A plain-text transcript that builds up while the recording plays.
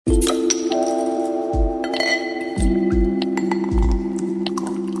All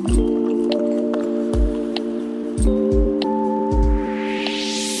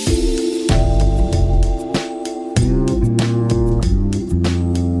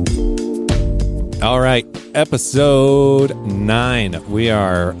right, episode 9. We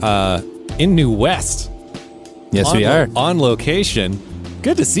are in New West. Yes, we are. On location.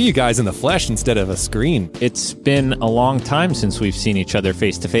 Good to see you guys in the flesh instead of a screen. It's been a long time since we've seen each other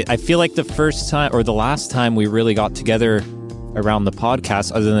face to face. I feel like the first time or the last time we really got together around the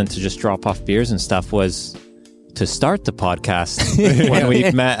podcast, other than to just drop off beers and stuff, was to start the podcast when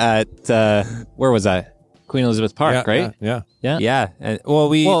we met at, where was that? Queen Elizabeth Park, right? Yeah. Well,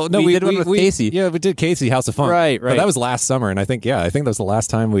 we did one with Casey. Yeah, we did Casey House of Fun. Right. But that was last summer, and I think that was the last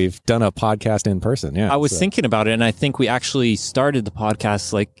time we've done a podcast in person. Yeah, I was thinking about it, and I think we actually started the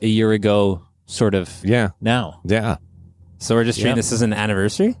podcast like a year ago, sort of. Yeah. Now. Yeah. So we're just treating this as an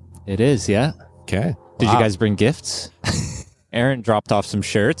anniversary? It is, yeah. Okay. Did you guys bring gifts? Aaron dropped off some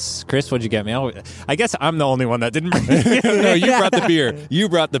shirts. Chris, what'd you get me? I guess I'm the only one that didn't bring it. No, you brought the beer. You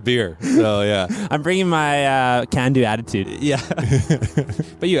brought the beer. So, yeah. I'm bringing my can-do attitude. Yeah.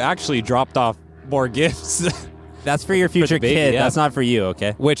 But you actually dropped off more gifts. That's for your future kid. Yeah. That's not for you,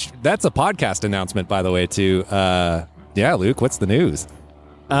 okay? That's a podcast announcement, by the way, too. Luke, what's the news?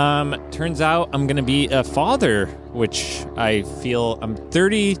 Turns out I'm going to be a father, which I feel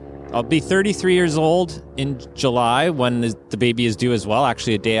I'll be 33 years old in July when the baby is due as well.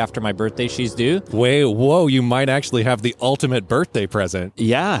 Actually, a day after my birthday, she's due. Whoa, you might actually have the ultimate birthday present.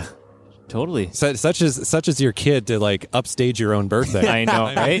 Yeah, totally. Such as your kid to like upstage your own birthday. I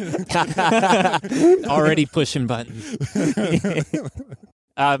know, right? Already pushing buttons.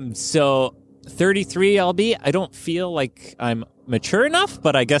 So 33 I'll be. I don't feel like I'm mature enough,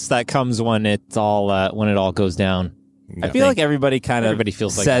 but I guess that comes when it all goes down. I feel like everybody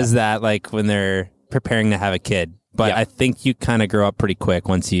feels like says that like when they're preparing to have a kid. But I think you kind of grow up pretty quick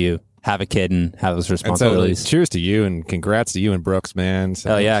once you have a kid and have those responsibilities. And so, cheers to you and congrats to you and Brooks, man.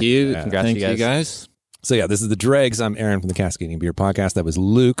 So, yeah. Thank you. Congrats Thank to you guys. So yeah, this is The Dregs. I'm Aaron from the Cascading Beer Podcast. That was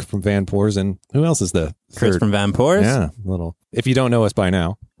Luke from Van Poors. And who else is the Chris third? from Van Poors. Yeah, little. If you don't know us by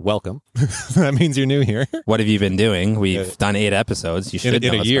now, welcome. That means you're new here. What have you been doing? We've done 8 episodes. You should know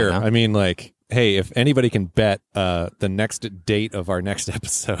in a us year. by now. I mean, like, hey, if anybody can bet the next date of our next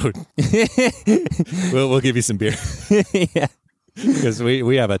episode, we'll give you some beer. Yeah. Because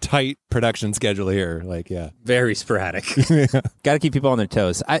we have a tight production schedule here. Like, yeah. very sporadic. Got to keep people on their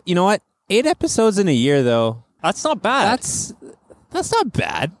toes. You know what? 8 episodes in a year, though. That's not bad. That's not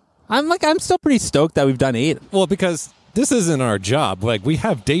bad. I'm still pretty stoked that we've done 8. Well, because this isn't our job. Like, we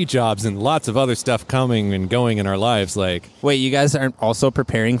have day jobs and lots of other stuff coming and going in our lives. Like, wait, you guys aren't also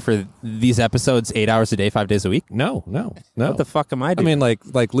preparing for these episodes 8 hours a day, 5 days a week? no. What the fuck am I doing? I mean,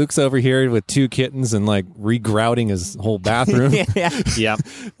 like Luke's over here with 2 kittens and like regrouting his whole bathroom. Yeah.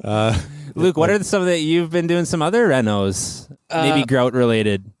 Luke, what are some that you've been doing? Some other renos, maybe grout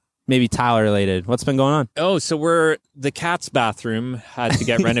related, maybe tile related. What's been going on? Oh, so the cat's bathroom had to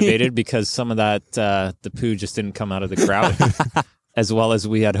get renovated because some of that the poo just didn't come out of the grout as well as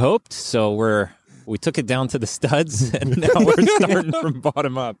we had hoped. So we took it down to the studs, and now we're starting from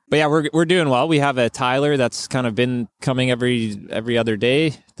bottom up. But yeah, we're doing well. We have a tiler that's kind of been coming every other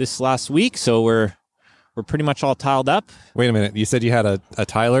day this last week, so we're pretty much all tiled up. Wait a minute. You said you had a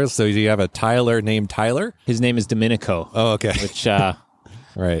tiler, so do you have a tiler named Tyler? His name is Domenico. Oh, okay. Which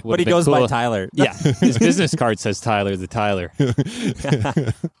right. But he goes by Tyler. Yeah, his business card says Tyler the Tyler.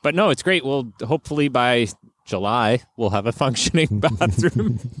 But no, it's great. Well, hopefully by July we'll have a functioning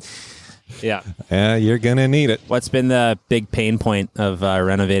bathroom. Yeah. Yeah, you're gonna need it. What's been the big pain point of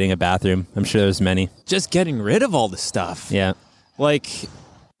renovating a bathroom? I'm sure there's many. Just getting rid of all the stuff. Yeah. Like,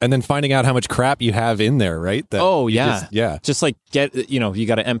 and then finding out how much crap you have in there, right? Just like you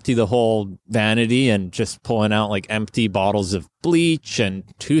got to empty the whole vanity and just pulling out like empty bottles of bleach and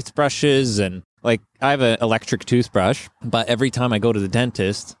toothbrushes. And like, I have an electric toothbrush, but every time I go to the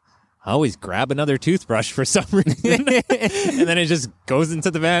dentist, I always grab another toothbrush for some reason. And then it just goes into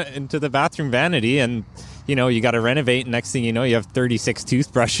the bathroom vanity, and you got to renovate. Next thing you know, you have 36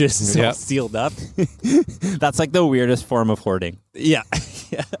 toothbrushes all sealed up. That's like the weirdest form of hoarding. Yeah.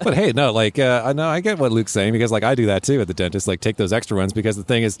 But hey, no, like, I get what Luke's saying, because like I do that too at the dentist, like take those extra ones, because the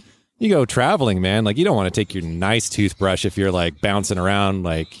thing is, you go traveling, man, like you don't want to take your nice toothbrush if you're like bouncing around,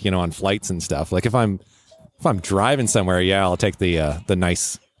 like, on flights and stuff. Like if I'm driving somewhere, I'll take the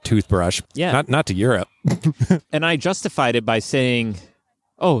nice toothbrush. Yeah. Not to Europe. And I justified it by saying,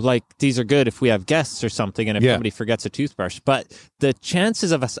 oh, like these are good if we have guests or something, and if somebody forgets a toothbrush. But the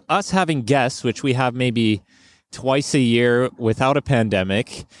chances of us having guests, which we have maybe twice a year without a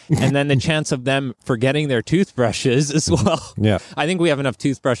pandemic, and then the chance of them forgetting their toothbrushes as well. Yeah. I think we have enough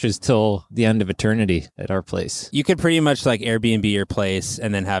toothbrushes till the end of eternity at our place. You could pretty much like Airbnb your place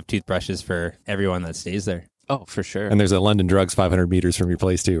and then have toothbrushes for everyone that stays there. Oh, for sure. And there's a London Drugs 500 meters from your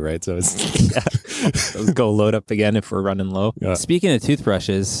place too, right? So it's Let's go load up again if we're running low. Yeah. Speaking of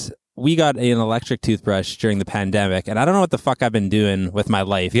toothbrushes, we got an electric toothbrush during the pandemic, and I don't know what the fuck I've been doing with my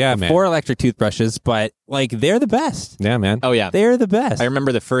life. Yeah, man. 4 electric toothbrushes, but like they're the best. Yeah, man. Oh, yeah. They're the best. I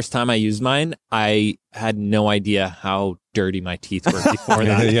remember the first time I used mine, I had no idea how dirty my teeth were before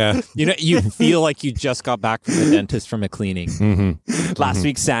that. Yeah. You know, you feel like you just got back from the dentist from a cleaning. Mm-hmm. Last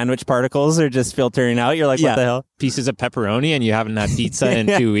week's sandwich particles are just filtering out. You're like, Yeah. what the hell? Pieces of pepperoni and you haven't had pizza in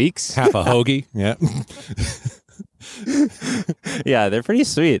 2 weeks. Half a hoagie. Yeah. Yeah, they're pretty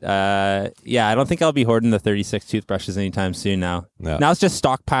sweet. I don't think I'll be hoarding the 36 toothbrushes anytime soon now. No. Now it's just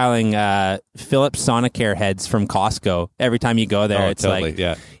stockpiling Philips Sonicare heads from Costco. Every time you go there, it's totally.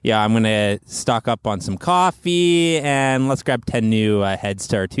 like, I'm going to stock up on some coffee and let's grab 10 new heads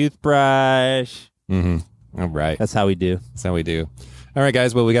to our toothbrush. Mm-hmm. All right. That's how we do. That's how we do. All right,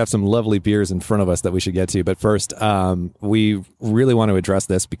 guys. Well, we got some lovely beers in front of us that we should get to. But first, we really want to address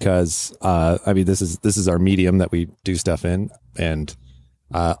this because, this is our medium that we do stuff in. And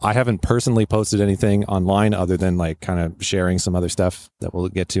I haven't personally posted anything online other than like kind of sharing some other stuff that we'll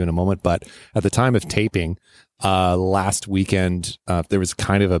get to in a moment. But at the time of taping, last weekend, there was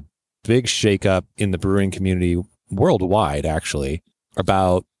kind of a big shakeup in the brewing community worldwide, actually,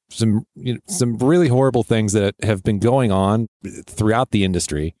 about some really horrible things that have been going on throughout the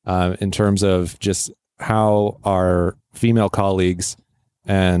industry in terms of just how our female colleagues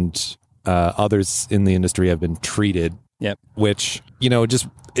and others in the industry have been treated. Yep. Which, just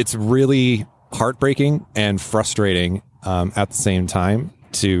it's really heartbreaking and frustrating at the same time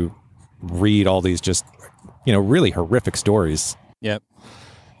to read all these just, really horrific stories. Yep.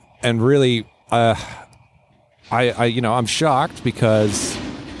 And really, I'm shocked because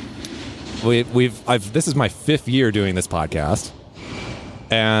this is my 5th year doing this podcast,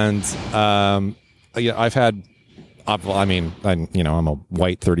 and I've had, I'm a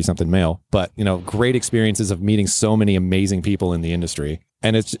white 30-something male, but great experiences of meeting so many amazing people in the industry,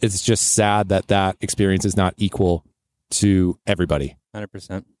 and it's just sad that experience is not equal to everybody.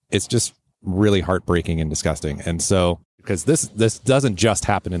 100%. It's just really heartbreaking and disgusting, and so because this doesn't just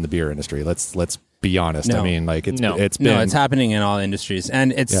happen in the beer industry. Let's be honest. No. I mean, like it's been, it's happening in all industries,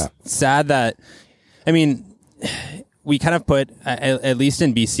 and it's sad that, we kind of put, at least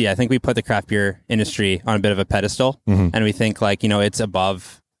in BC, I think we put the craft beer industry on a bit of a pedestal, and we think like, it's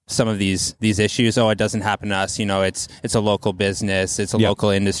above some of these issues. Oh, it doesn't happen to us. It's a local business, it's a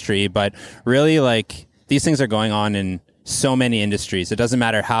local industry, but really like these things are going on in so many industries. It doesn't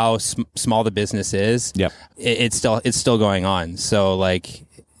matter how small the business is. Yep. It's still going on. So like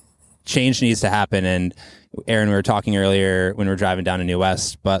change needs to happen. And Aaron, we were talking earlier when we were driving down to New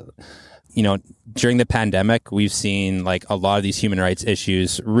West, but during the pandemic, we've seen like a lot of these human rights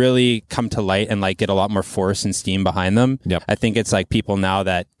issues really come to light and like get a lot more force and steam behind them. Yep. I think it's like people now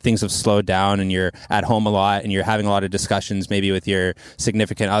that things have slowed down and you're at home a lot and you're having a lot of discussions maybe with your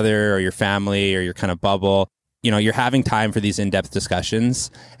significant other or your family or your kind of bubble. You're having time for these in-depth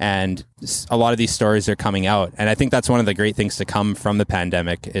discussions, and a lot of these stories are coming out. And I think that's one of the great things to come from the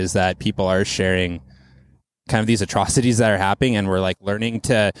pandemic is that people are sharing kind of these atrocities that are happening, and we're like learning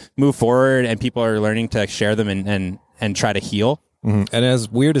to move forward, and people are learning to share them and try to heal. Mm-hmm. And as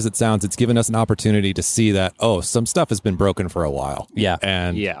weird as it sounds, it's given us an opportunity to see that, some stuff has been broken for a while. Yeah.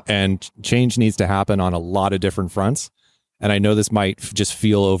 And change needs to happen on a lot of different fronts. And I know this might just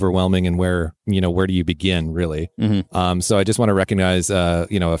feel overwhelming, and where do you begin, really? Mm-hmm. So I just want to recognize,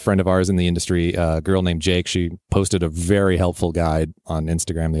 a friend of ours in the industry, a girl named Jake. She posted a very helpful guide on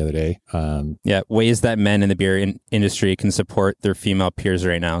Instagram the other day. Ways that men in the beer industry can support their female peers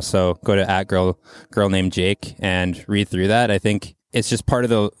right now. So go to @girl named Jake and read through that. I think it's just part of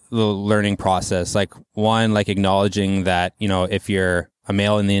the learning process. Like one, like acknowledging that, if you're a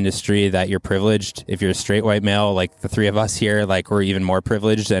male in the industry, that you're privileged. If you're a straight white male, like the three of us here, like we're even more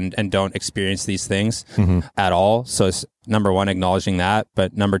privileged and don't experience these things at all. So it's number one, acknowledging that.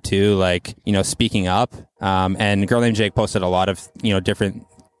 But number two, like, speaking up. And Girl Named Jake posted a lot of, different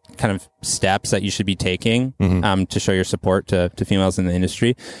kind of steps that you should be taking to show your support to females in the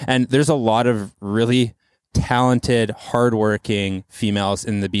industry. And there's a lot of really talented, hardworking females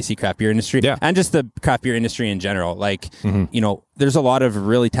in the BC craft beer industry and just the craft beer industry in general. Like, there's a lot of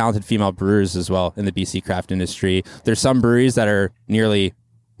really talented female brewers as well in the BC craft industry. There's some breweries that are nearly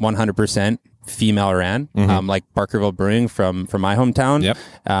 100% female ran, like Barkerville Brewing from my hometown.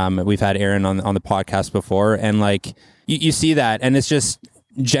 Yep. We've had Aaron on the podcast before, and like you see that, and it's just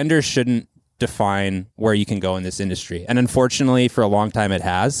gender shouldn't define where you can go in this industry. And unfortunately, for a long time it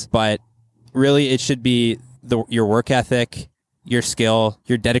has, but really it should be your work ethic, your skill,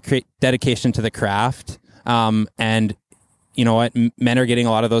 your dedication to the craft. And you know what? Men are getting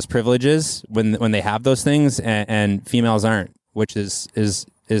a lot of those privileges when they have those things, and females aren't, which is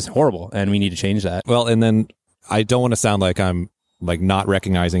horrible, and we need to change that. Well, and then I don't want to sound like I'm like not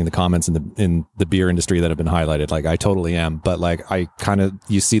recognizing the comments in the beer industry that have been highlighted. Like I totally am, but like I kind of,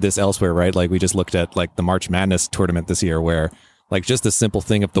 you see this elsewhere, right? Like we just looked at like the March Madness tournament this year, where like just the simple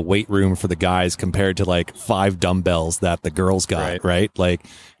thing of the weight room for the guys compared to like 5 dumbbells that the girls got, right? Like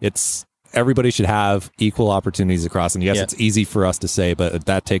it's, everybody should have equal opportunities across. And yes, it's easy for us to say, but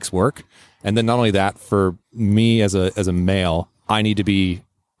that takes work. And then not only that, for me as a male, I need to be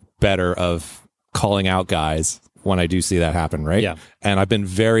better of calling out guys when I do see that happen, right? Yeah. And I've been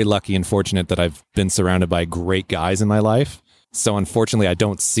very lucky and fortunate that I've been surrounded by great guys in my life. So unfortunately, I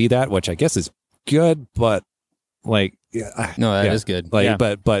don't see that, which I guess is good, but like, no, that is good. Like,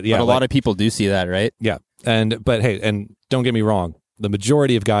 but yeah, but a lot of people do see that, right? Yeah. But hey, and don't get me wrong, the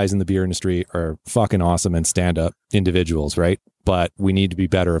majority of guys in the beer industry are fucking awesome and stand up individuals, right? But we need to be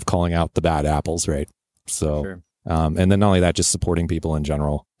better of calling out the bad apples, right? So, Sure. And then not only that, just supporting people in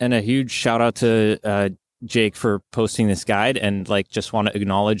general. And a huge shout out to Jake for posting this guide, and like just want to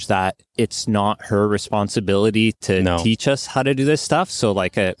acknowledge that it's not her responsibility to teach us how to do this stuff. So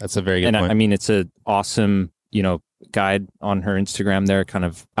like that's a very good point. I mean, it's an awesome, guide on her Instagram there, kind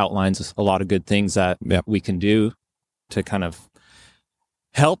of outlines a lot of good things that we can do to kind of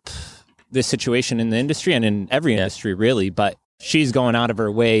help this situation in the industry and in every industry really. But she's going out of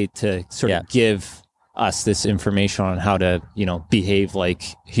her way to sort of give us this information on how to, behave like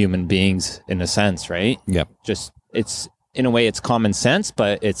human beings in a sense, right? Yep. Just, it's, in a way, it's common sense,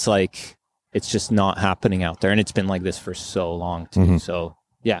 but it's like, it's just not happening out there. And it's been like this for so long too. Mm-hmm. So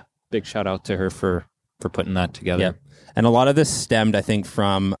yeah, big shout out to her for putting that together. Yeah. And a lot of this stemmed, I think,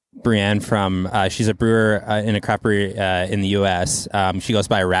 from Brienne she's a brewer in a craft brewery in the US. She goes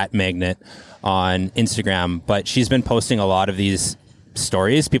by Rat Magnet on Instagram, but she's been posting a lot of these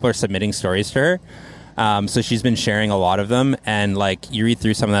stories. People are submitting stories to her. So she's been sharing a lot of them, and like you read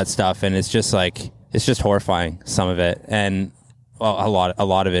through some of that stuff and it's just horrifying, some of it. And well, a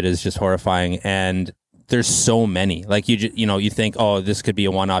lot of it is just horrifying. And there's so many, like you think, oh, this could be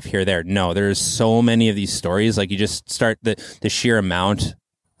a one-off here or there. No, there's so many of these stories. Like you just start the sheer amount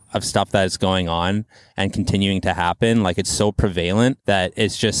of stuff that is going on and continuing to happen. Like it's so prevalent that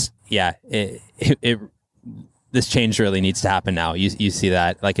it's just, this change really needs to happen now. You see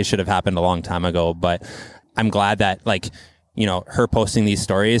that, like it should have happened a long time ago, but I'm glad that her posting these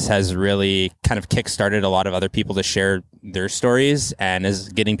stories has really kind of kickstarted a lot of other people to share their stories and is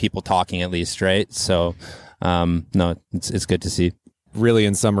getting people talking at least, right? So, no, it's good to see. Really,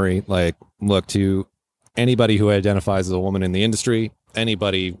 in summary, like, look, to anybody who identifies as a woman in the industry,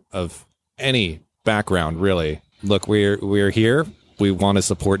 anybody of any background, really, look, we're here. We want to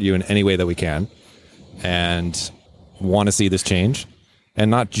support you in any way that we can, and want to see this change. And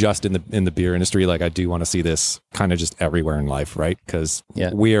not just in the beer industry. Like I do want to see this kind of just everywhere in life, right? Because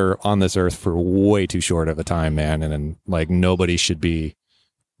we are on this earth for way too short of a time, man. And like nobody should be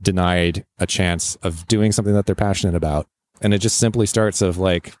denied a chance of doing something that they're passionate about. And it just simply starts of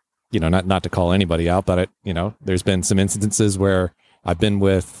like, not to call anybody out, but there's been some instances where I've been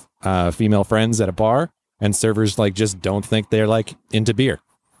with female friends at a bar, and servers like just don't think they're like into beer.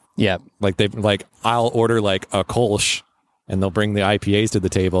 Yeah, like I'll order like a Kolsch, and they'll bring the IPAs to the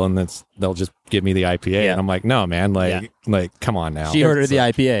table, and they'll just give me the IPA. And I'm like, no, man, like, come on now. She ordered the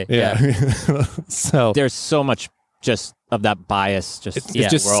IPA. Yeah. So there's so much just of that bias just in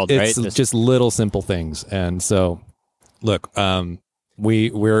the world, right? It's just little simple things. And so, look,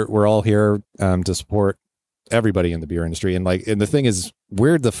 we're all here to support everybody in the beer industry. And like, and the thing is,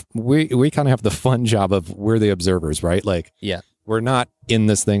 we kind of have the fun job of we're the observers, right? Like, we're not in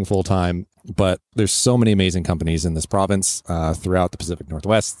this thing full time. But there's so many amazing companies in this province, throughout the Pacific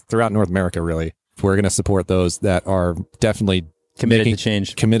Northwest, throughout North America, really. We're going to support those that are definitely committed to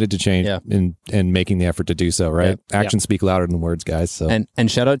change, and making the effort to do so, right? Actions speak louder than words, guys. So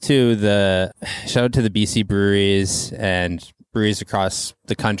and shout out to the BC breweries and breweries across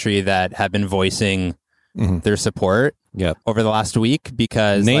the country that have been voicing their support over the last week,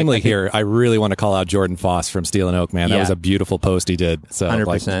 because namely I really want to call out Jordan Foss from Steel and Oak, man. That was a beautiful post he did. So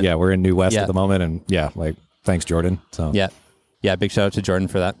 100%. We're in New West at the moment, and thanks Jordan. So big shout out to Jordan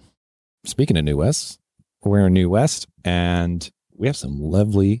for that. Speaking of New West, we're in New West, and we have some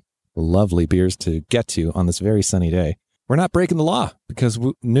lovely lovely beers to get to on this very sunny day. We're not breaking the law because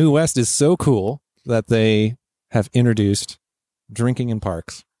New West is so cool that they have introduced drinking in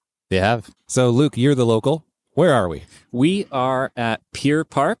parks. They have. So, Luke, you're the local. Where are we? We are at Pier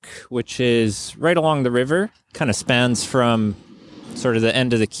Park, which is right along the river. Kind of spans from sort of the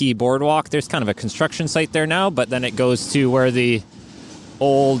end of the Quay boardwalk. There's kind of a construction site there now, but then it goes to where the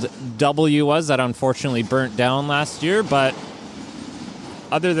old W was that unfortunately burnt down last year. But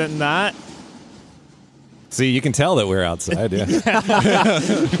other than that... See, you can tell that we're outside. Yeah.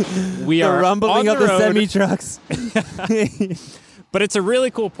 We are rumbling on of the road. semi-trucks. But it's a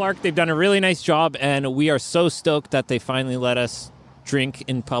really cool park. They've done a really nice job, and we are so stoked that they finally let us drink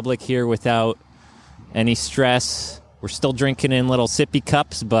in public here without any stress. We're still drinking in little sippy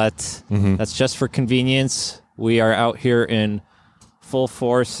cups, but that's just for convenience. We are out here in full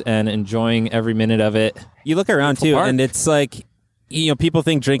force and enjoying every minute of it. You look around Beautiful too, park. and it's like, people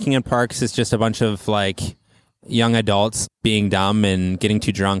think drinking in parks is just a bunch of like young adults being dumb and getting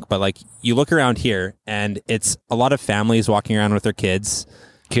too drunk, but like you look around here and it's a lot of families walking around with their kids.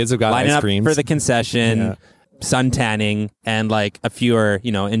 Kids have got lining ice up creams for the concession, Yeah. sun tanning, and like a few are,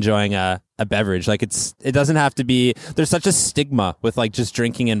 enjoying a beverage. Like it doesn't have to be, there's such a stigma with like just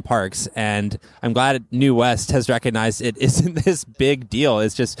drinking in parks. And I'm glad New West has recognized it isn't this big deal.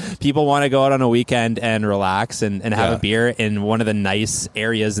 It's just people want to go out on a weekend and relax and have a beer in one of the nice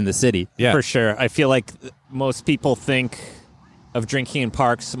areas in the city. Yeah. For sure. I feel like most people think of drinking in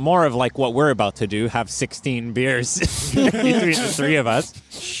parks more of like what we're about to do, have 16 beers between the three of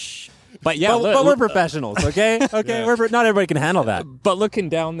us. But yeah, But we're professionals, okay? Okay, not everybody can handle that. But looking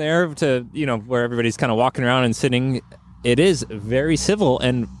down there to, where everybody's kind of walking around and sitting, it is very civil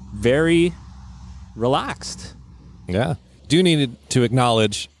and very relaxed. Yeah. Do need to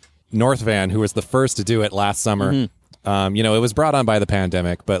acknowledge North Van, who was the first to do it last summer. It was brought on by the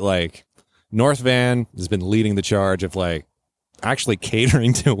pandemic, but like North Van has been leading the charge of like actually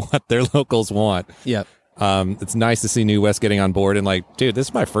catering to what their locals want. Yep. It's nice to see New West getting on board and like, dude, this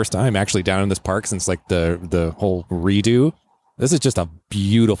is my first time actually down in this park since like the whole redo. This is just a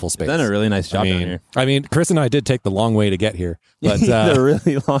beautiful space. Done a really nice job down here. I mean, Chris and I did take the long way to get here, but The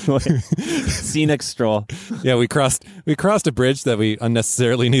really long way. Scenic stroll. yeah, we crossed a bridge that we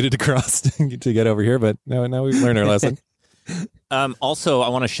unnecessarily needed to cross to get over here, but now we've learned our lesson. Also, I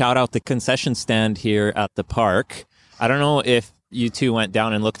want to shout out the concession stand here at the park. I don't know if you two went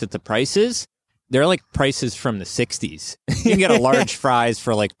down and looked at the prices. They're like prices from the 60s. You can get a large fries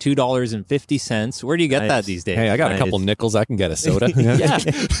for like $2.50. Where do you get that these days? Hey, I got a Nice. couple nickels. I can get a soda. Yeah.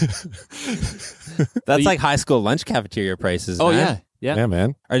 That's like high school lunch cafeteria prices. Oh, man. yeah. Yeah,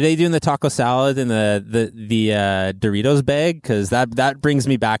 man. Are they doing the taco salad in the Doritos bag? Because that brings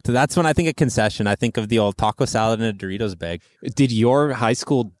me back to, that's when I think of concession. I think of the old taco salad in a Doritos bag. Did your high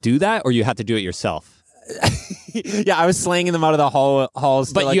school do that, or you had to do it yourself? Yeah, I was slanging them out of the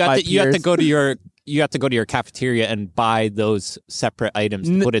halls. But to, like, you my have to peers. go to your cafeteria and buy those separate items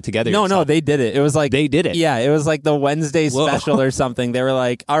to put it together. No, yourself. they did it. It was like They did it. Yeah, it was like the Wednesday Whoa. special or something. They were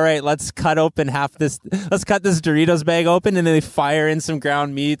like, "All right, let's cut this Doritos bag open," and then they fire in some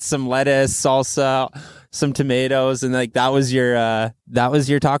ground meat, some lettuce, salsa, some tomatoes, and like that was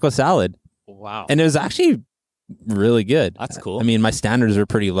your taco salad. Wow. And it was actually really good. That's cool. I mean, my standards are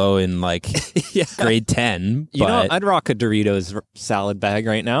pretty low in like yeah. grade 10, You know, but I'd rock a Doritos salad bag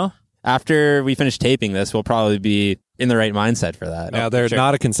right now. after we finish taping this, we'll probably be in the right mindset for that. Now they're sure.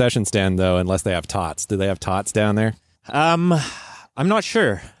 not a concession stand though, unless they have tots. Do they have tots down there? I'm not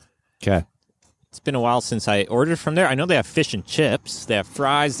sure. Okay. It's been a while since I ordered from there. I know they have fish and chips. They have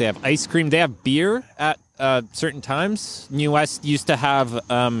fries. They have ice cream. They have beer at certain times. New West used to have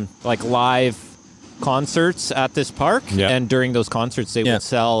like live concerts at this park. Yeah. And during those concerts, they Yeah. would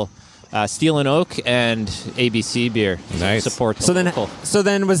sell Steel and Oak and ABC beer. Nice. Support the So local.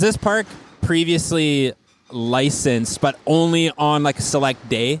 then was this park previously licensed, but only on like a select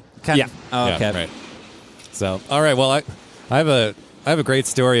day? Yeah. Oh, Yeah, okay. right. So, all right. Well, I have a great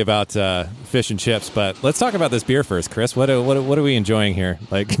story about fish and chips, but let's talk about this beer first, Chris. What are we enjoying here?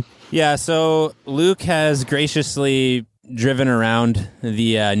 Like, Yeah. So Luke has graciously driven around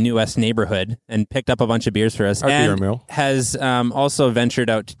the New West neighborhood and picked up a bunch of beers for us. Our beer and mill. has also ventured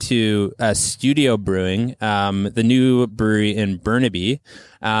out to Studio Brewing, the new brewery in Burnaby,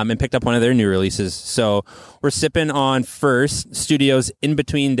 and picked up one of their new releases. So we're sipping on first Studio's In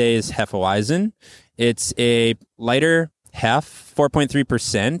Between Days Hefeweizen. It's a lighter hef,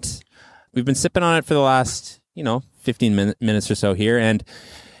 4.3%. We've been sipping on it for the last, 15 minutes or so here, and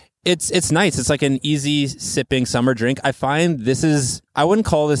it's nice. It's like an easy sipping summer drink. I find I wouldn't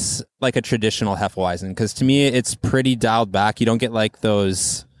call this like a traditional Hefeweizen, because to me it's pretty dialed back. You don't get like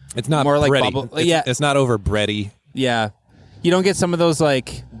those It's not more like bready. bubble. It's not over bready. Yeah. You don't get some of those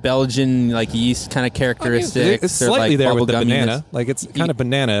like Belgian like yeast kind of characteristics. It's slightly like there with the bubblegumminess. banana. Like it's kind of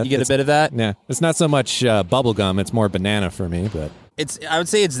banana. You get a bit of that. Yeah, it's not so much bubble gum. It's more banana for me. But I would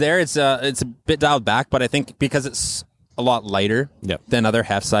say it's there. It's a bit dialed back, but I think because it's a lot lighter than other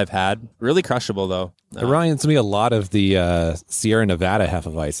hefts I've had. Really crushable though. It reminds me a lot of the Sierra Nevada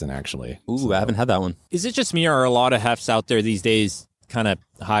Hefeweizen actually. Ooh, I haven't had that one. Is it just me, or are a lot of hefts out there these days kind of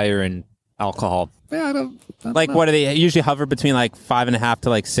higher in alcohol? Yeah, I don't like know. What do they usually hover between like 5.5 to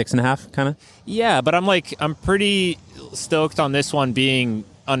like 6.5 kind of? Yeah, but I'm pretty stoked on this one being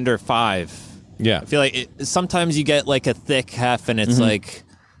under 5. Yeah, I feel like sometimes you get like a thick hef and it's like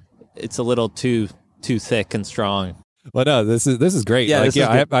it's a little too thick and strong. But no, this is great. Yeah, like,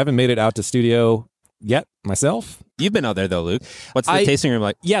 I haven't made it out to studio yet myself. You've been out there though, Luke. What's the tasting room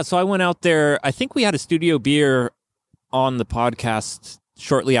like? Yeah, so I went out there. I think we had a studio beer on the podcast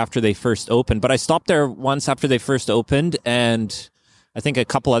shortly after they first opened, but I stopped there once after they first opened, and I think a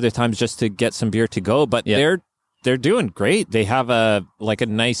couple other times just to get some beer to go. But they're doing great. They have a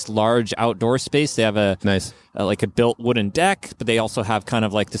nice large outdoor space. They have a built wooden deck, but they also have kind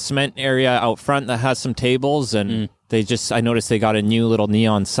of like the cement area out front that has some tables, and I noticed they got a new little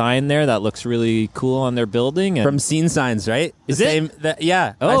neon sign there that looks really cool on their building. And from Scene Signs, right? Is it?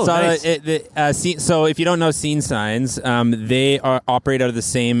 Yeah. Oh, I saw nice. So if you don't know Scene Signs, they operate out of the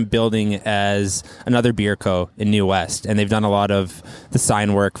same building as Another Beer Co. in New West, and they've done a lot of the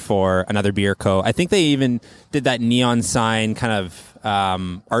sign work for Another Beer Co. I think they even did that neon sign kind of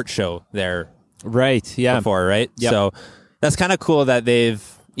art show there. Right, yeah. Before, right? Yep. So that's kind of cool that they've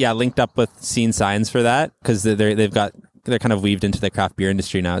linked up with Scene Signs for that, because they're kind of weaved into the craft beer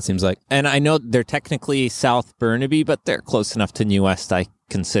industry now, it seems like. And I know they're technically South Burnaby, but they're close enough to New West. I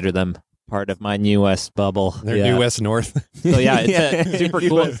consider them part of my New West bubble. They're New West North. So yeah, it's super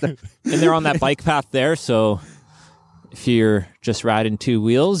cool. And they're on that bike path there, so if you're just riding two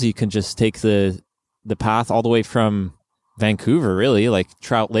wheels, you can just take the path all the way from Vancouver, really, like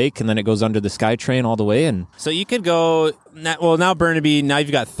Trout Lake, and then it goes under the SkyTrain all the way. And so you could go now Burnaby. Now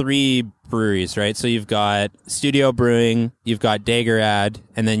you've got 3 breweries, right? So you've got Studio Brewing, you've got Daggerad,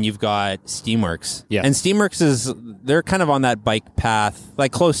 and then you've got Steamworks. Yeah, and Steamworks they're kind of on that bike path,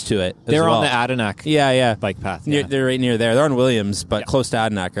 like close to it. They're well. on the Adanac. Yeah, bike path. They're right near there. They're on Williams, but close to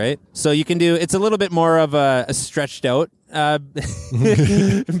Adanac, right? So you can do. It's a little bit more of a stretched out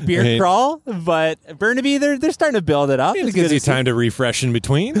beer crawl, but Burnaby they're starting to build it up. It gives you time to refresh in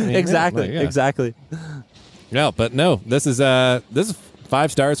between. I mean, Exactly. No, but no, this is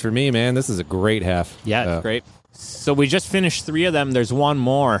 5 stars for me, man. This is a great half. Yeah, it's great. So we just finished 3 of them. There's one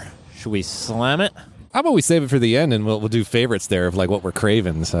more. Should we slam it? How about we save it for the end, and we'll do favorites there of like what we're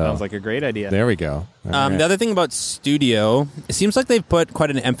craving. So Sounds like a great idea. There we go. All right. The other thing about Studio, it seems like they've put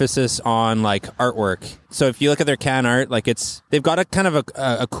quite an emphasis on like artwork. So if you look at their can art, like they've got a kind of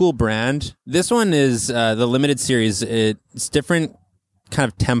a cool brand. This one is the limited series. It's different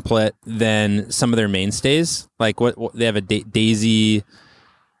kind of template than some of their mainstays. Like what they have a Daisy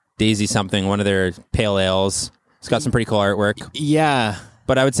something, one of their pale ales. It's got some pretty cool artwork. Yeah.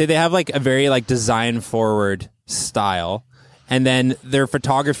 But I would say they have like a very like design forward style. And then their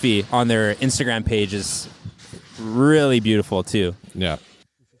photography on their Instagram page is really beautiful too. Yeah.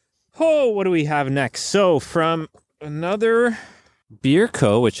 Oh, what do we have next? So from Another Beer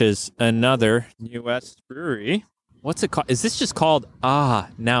Co., which is another New West brewery. What's it called? Is this just called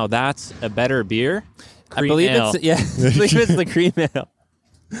Now That's a Better Beer? I believe it's the cream ale.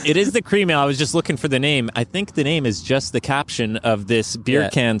 It is the cream ale. I was just looking for the name. I think the name is just the caption of this beer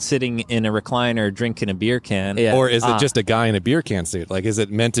can sitting in a recliner drinking a beer can. Yeah. Or is it just a guy in a beer can suit? Like, is it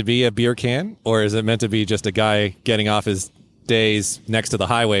meant to be a beer can? Or is it meant to be just a guy getting off his days next to the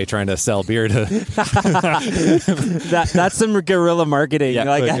highway trying to sell beer to... That's some guerrilla marketing. Yeah,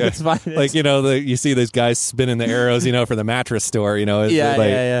 that's fine. Like, you see these guys spinning the arrows, for the mattress store, Is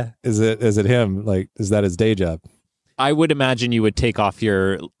it him? Like, is that his day job? I would imagine you would take off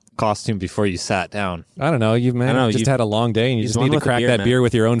your costume before you sat down. I don't know. You've had a long day, and you just need to crack that beer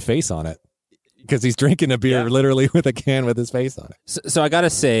with your own face on it. Because he's drinking a beer literally with a can with his face on it. So I got to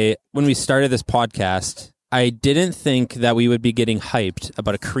say, when we started this podcast, I didn't think that we would be getting hyped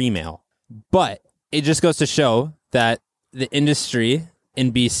about a cream ale. But it just goes to show that the industry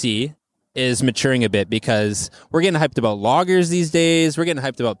in BC is maturing a bit, because we're getting hyped about lagers these days. We're getting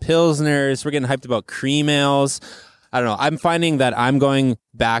hyped about pilsners. We're getting hyped about cream ales. I don't know. I'm finding that I'm going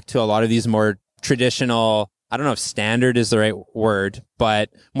back to a lot of these more traditional, I don't know if standard is the right word, but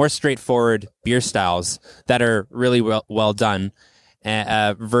more straightforward beer styles that are really well done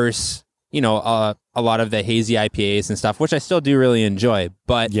versus a lot of the hazy IPAs and stuff, which I still do really enjoy.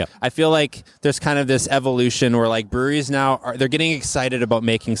 But I feel like there's kind of this evolution where like breweries now they're getting excited about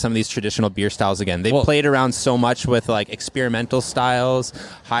making some of these traditional beer styles again. They've played around so much with like experimental styles,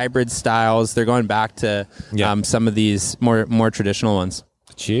 hybrid styles. They're going back to some of these more traditional ones.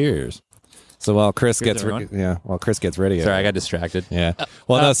 Cheers. So while Chris gets ready. Sorry, I got distracted. Yeah.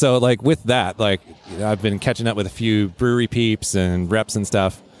 Well, no. So like with that, like I've been catching up with a few brewery peeps and reps and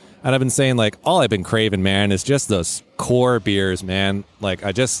stuff, and I've been saying like all I've been craving, man, is just those core beers, man. Like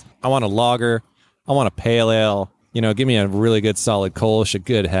I want a lager, I want a pale ale. Give me a really good solid Kolsch, a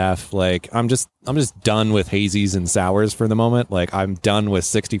good hef. Like I'm just done with hazies and sours for the moment. Like I'm done with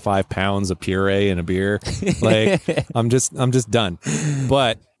 65 pounds of puree in a beer. Like I'm just done.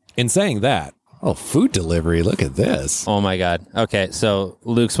 But in saying that, food delivery, look at this. Oh my God. Okay, so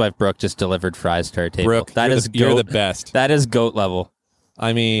Luke's wife Brooke just delivered fries to our table. Brooke, you're the best. That is goat level.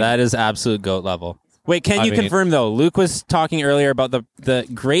 I mean, that is absolute goat level. Wait, can you confirm though? Luke was talking earlier about the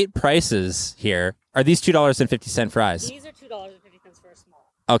great prices here. Are these $2.50 fries? These are $2.50 for a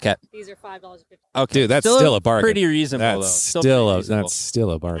small. Okay. These are $5.50. Okay, dude, that's still a bargain. Pretty reasonable. That's though. That's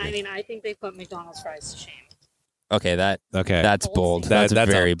still a bargain. I mean, I think they put McDonald's fries to shame. Okay, that's bold. That's a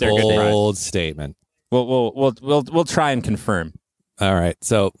very bold statement. We'll try and confirm. All right.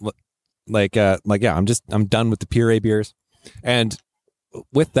 So I'm done with the puree beers. And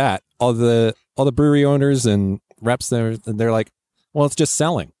with that, all the brewery owners and reps they're like, well, it's just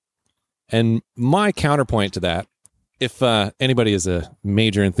selling. And my counterpoint to that, if anybody is a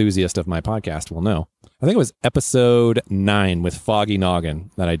major enthusiast of my podcast will know, I think it was episode 9 with Foggy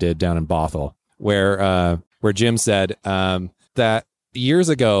Noggin that I did down in Bothell, where Jim said that years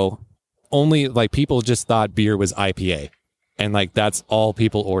ago, only like people just thought beer was IPA, and like that's all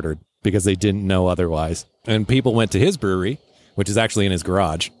people ordered because they didn't know otherwise. And people went to his brewery, which is actually in his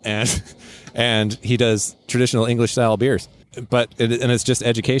garage, and he does traditional English style beers. But it's just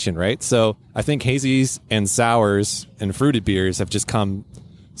education, right? So I think hazies and sours and fruited beers have just come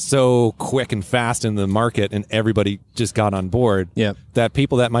so quick and fast in the market, and everybody just got on board. Yeah, that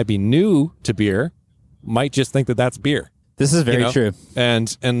people that might be new to beer might just think that that's beer. This is very true. And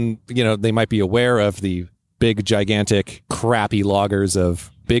they might be aware of the big, gigantic, crappy lagers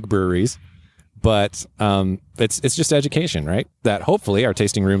of big breweries, but it's just education, right? That hopefully our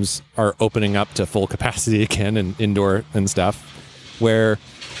tasting rooms are opening up to full capacity again and indoor and stuff, where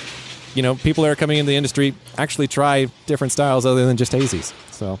people that are coming into the industry actually try different styles other than just hazies.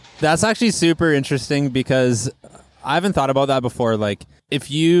 So that's actually super interesting because I haven't thought about that before. Like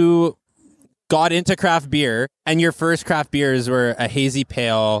if you got into craft beer and your first craft beers were a hazy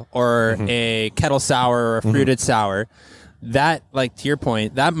pale or a kettle sour or a fruited sour, that, like to your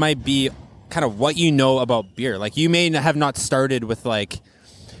point, that might be kind of what you know about beer. Like you may have not started with like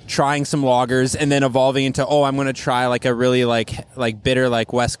trying some lagers and then evolving into, I'm going to try like a really like bitter,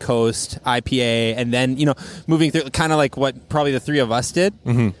 like West Coast IPA. And then, moving through kind of like what probably the three of us did.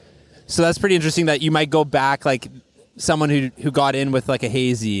 So that's pretty interesting that you might go back, like someone who got in with like a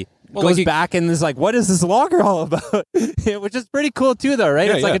hazy goes back and is like, what is this lager all about? Which is pretty cool too, though,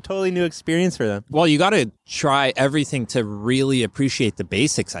 right? It's like a totally new experience for them. Well, you got to try everything to really appreciate the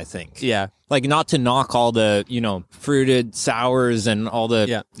basics, I think. Yeah. Like not to knock all the, fruited sours and all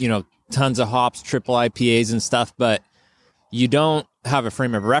the, tons of hops, triple IPAs and stuff, but you don't have a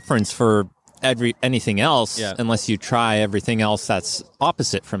frame of reference for anything else unless you try everything else that's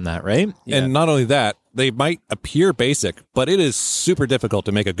opposite from that, right? Yeah. And not only that, they might appear basic, but it is super difficult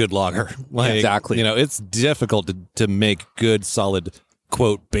to make a good lager. Like, exactly. It's difficult to make good, solid,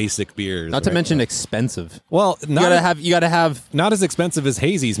 quote, basic beers. Not to mention expensive. Well, you gotta have not as expensive as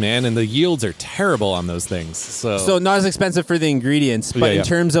hazies, man, and the yields are terrible on those things. So not as expensive for the ingredients, but in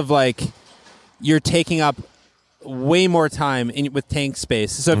terms of like, you're taking up way more time with tank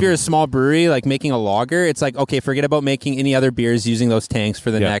space. So if you're a small brewery, like making a lager, it's like, okay, forget about making any other beers using those tanks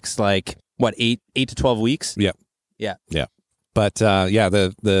for the next, like, what, 8 to 12 weeks? Yeah. But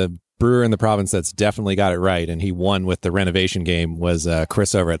the brewer in the province that's definitely got it right, and he won with the renovation game, was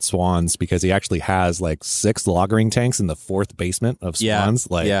Chris over at Swans, because he actually has like 6 lagering tanks in the 4th basement of Swans.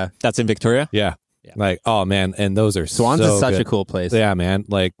 That's in Victoria. Yeah. Like, oh man, and those are Swans so is such good. a cool place. Yeah, man.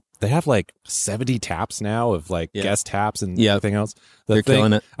 Like they have like 70 taps now of like guest taps and everything else. They're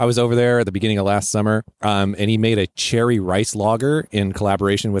killing it. I was over there at the beginning of last summer, and he made a cherry rice lager in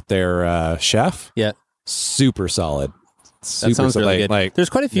collaboration with their chef. Yeah. Super solid. That sounds really good. Like, there's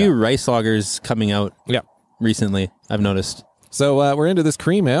quite a few rice lagers coming out recently, I've noticed. So we're into this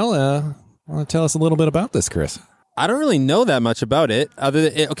cream ale. Want to tell us a little bit about this, Chris? I don't really know that much about it.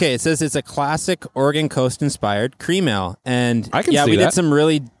 It says it's a classic Oregon Coast inspired cream ale, and I can see we that. did some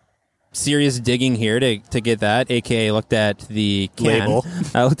really serious digging here to get that, aka looked at the can. Label.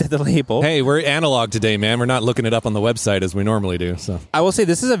 I looked at the label. Hey, we're analog today, man. We're not looking it up on the website as we normally do. So I will say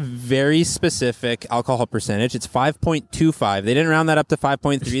this is a very specific alcohol percentage. It's 5.25. They didn't round that up to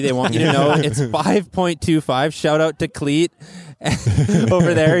 5.3. They want you to know it's 5.25. Shout out to Cleet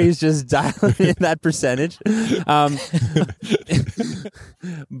over there. He's just dialing in that percentage.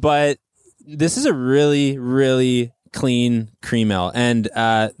 But this is a really, really clean cream ale. And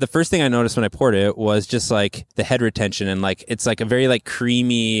the first thing I noticed when I poured it was just like the head retention, and like it's like a very like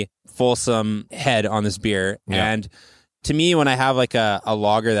creamy, fulsome head on this beer. Yeah. And to me, when I have like a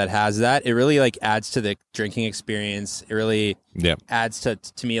lager that has that, it really like adds to the drinking experience. It really adds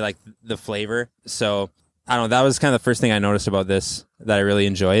to me like the flavor. So I don't know. That was kind of the first thing I noticed about this that I really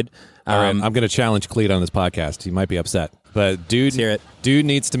enjoyed. all right, I'm going to challenge Cleet on this podcast. He might be upset, but dude, Let's hear it. dude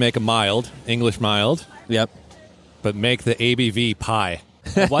needs to make a mild, English mild, Yep. but make the ABV pie.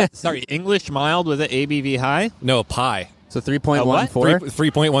 What? Sorry, English mild with an ABV high? No, pie. So 3.14.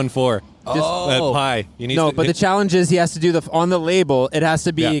 3.14. That pie. You need No, to, but the challenge is he has to do on the label. It has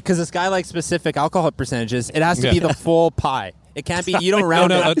to be Yeah. because this guy likes specific alcohol percentages. It has to be the full pie. It can't be. You don't round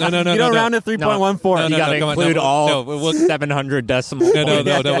no, it. no, You don't round it 3.14. You got to come on, include no, all no, we'll- 700 decimal no,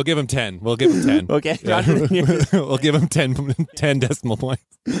 points. we'll give him 10. We'll give him 10. Okay, We'll give him 10 decimal points.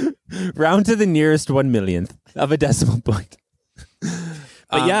 round to the nearest 1/1,000,000th of a decimal point.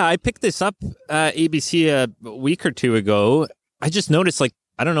 But yeah, I picked this up ABC a week or two ago. I just noticed, like,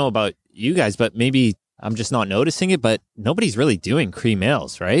 I don't know about you guys, but maybe I'm just not noticing it, but nobody's really doing cream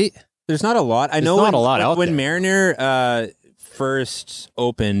ales, right? There's not a lot. I know not a lot out when there. Mariner first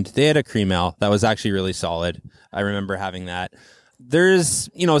opened, they had a cream ale that was actually really solid. I remember having that. There's,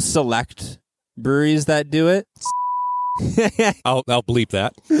 select breweries that do it. I'll bleep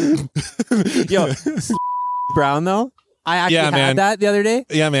that. Yo, Brown though. I actually Yeah, had man. that the other day.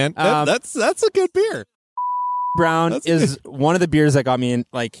 Yeah, man. That's a good beer. Brown is one of the beers that got me in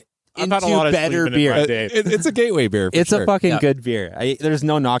I've had a into lot of better sleeping in beer. my day. It's a gateway beer. For It's sure. a fucking Yeah. good beer. There's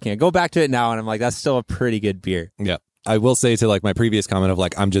no knocking it. Go back to it now, and I'm like, that's still a pretty good beer. Yeah. I will say to like my previous comment of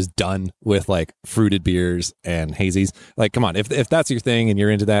like I'm just done with like fruited beers and hazies. Like, come on, if that's your thing and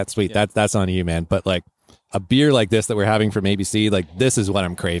you're into that, sweet. Yeah. That's on you, man. But like a beer like this that we're having from ABC, like this is what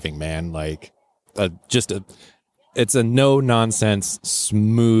I'm craving, man. Like it's a no nonsense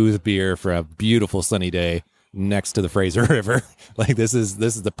smooth beer for a beautiful sunny day next to the Fraser River. Like this is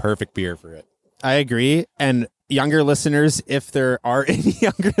the perfect beer for it. I agree. And younger listeners, if there are any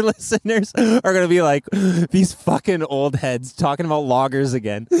younger listeners, are going to be like, these fucking old heads talking about loggers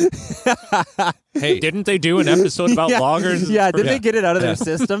again. Hey, Didn't they do an episode about loggers? Yeah, did they get it out of their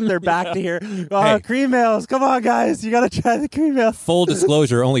system? They're back to here. Oh, Hey. cream ales. Come on, guys. You got to try the cream ale. full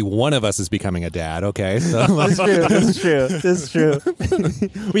disclosure, only one of us is becoming a dad. Okay, so This is true. This is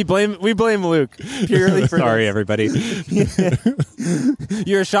true. We blame Luke purely for Sorry, this. everybody.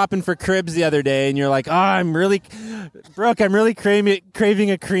 You were shopping for cribs the other day, and you're like, I'm really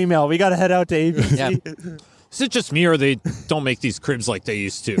craving a cream ale. We got to head out to ABC. Is it just me or they don't make these cribs like they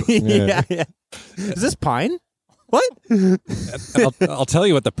used to? Yeah. Is this pine? What? I'll tell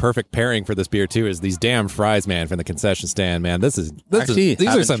you what the perfect pairing for this beer too is these damn fries, man, from the concession stand, man. These Actually,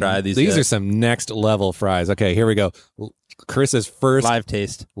 are some tried these these yet. are some next level fries. Okay, here we go. Chris's first Live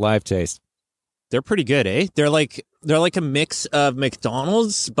taste. live taste. They're pretty good, eh? They're like a mix of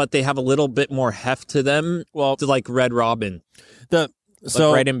McDonald's, but they have a little bit more heft to them. Well, to like Red Robin.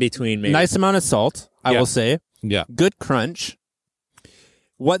 So right in between, maybe. nice amount of salt, I Yeah. will say. Yeah. Good crunch.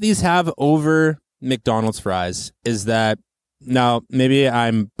 What these have over McDonald's fries is that now maybe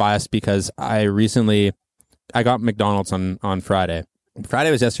I'm biased because I got McDonald's on Friday. Friday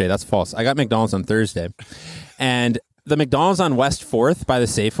was yesterday. That's false. I got McDonald's on Thursday, and the McDonald's on West 4th by the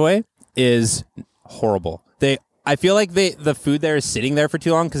Safeway is horrible. I feel like the food there is sitting there for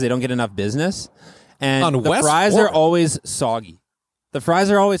too long because they don't get enough business, and On the West fries 4th? are always soggy. The fries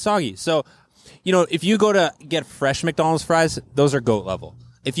are always soggy. So, if you go to get fresh McDonald's fries, those are goat level.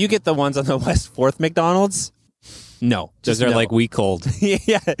 If you get the ones on the West 4th McDonald's, no. Because Just they're no. like week old.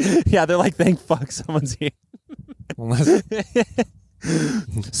 yeah, they're like, thank fuck someone's here.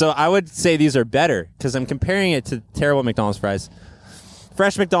 So I would say these are better because I'm comparing it to terrible McDonald's fries.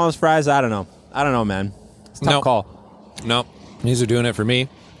 Fresh McDonald's fries, I don't know, man. It's a tough No. call. No, these are doing it for me.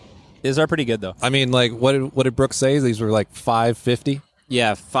 These are pretty good though. I mean, like, what did Brooks say? These were like $5.50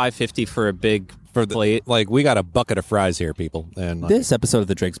 Yeah, $5.50 for a big for the plate. Like, we got a bucket of fries here, people. And like, This episode of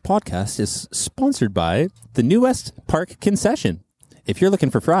the Dregs Podcast is sponsored by the New West Park Concession. If you're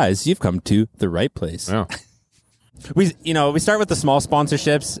looking for fries, you've come to the right place. oh. We start with the small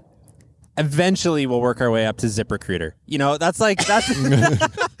sponsorships. eventually we'll work our way up to ZipRecruiter. You know, that's like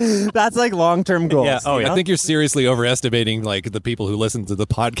that's like long-term goals. Yeah. Oh, yeah. I think you're seriously overestimating like the people who listen to the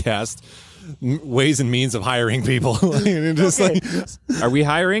podcast ways and means of hiring people. Just like, Are we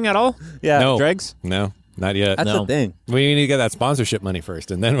hiring at all? Yeah. no, Dregs? no, not yet. That's No. the thing. We need to get that sponsorship money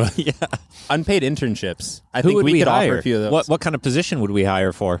first, and then Unpaid internships. I Who think would we could hire? offer a few of those. What kind of position would we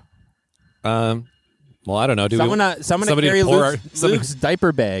hire for? Well, I don't know. Someone to carry Luke's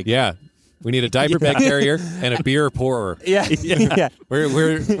diaper bag. Yeah, we need a diaper bag carrier and a beer pourer. Yeah. Yeah.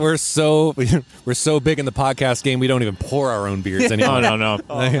 We're so big in the podcast game. We don't even pour our own beers anymore. No.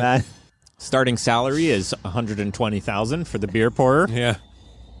 Oh, man. Starting salary is $120,000 for the beer pourer. Yeah.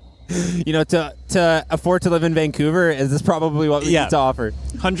 You know, to afford to live in Vancouver, is this probably what we need to offer?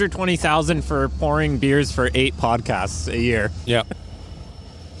 $120,000 for pouring beers for 8 podcasts a year. Yeah.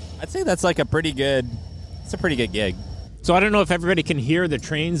 I'd say that's like a pretty good gig. So I don't know if everybody can hear the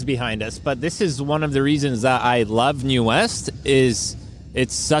trains behind us, but this is one of the reasons that I love New West is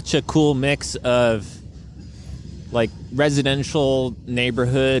it's such a cool mix of like residential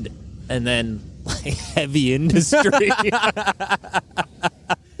neighborhood and then like heavy industry.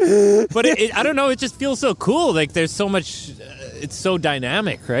 But I don't know, it just feels so cool. Like there's so much, it's so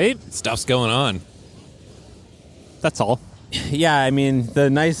dynamic, right? Stuff's going on. That's all. Yeah, I mean, the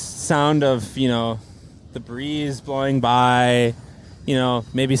nice sound of, you know, the breeze blowing by, you know,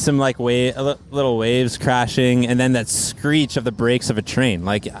 maybe some like little waves crashing, and then that screech of the brakes of a train.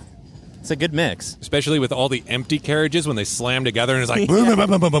 Like, it's a good mix. Especially with all the empty carriages when they slam together and it's like boom, boom,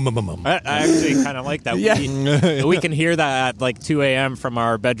 boom, boom, boom, boom, boom. I actually kind of like that. Yeah. We can hear that at like 2 a.m. from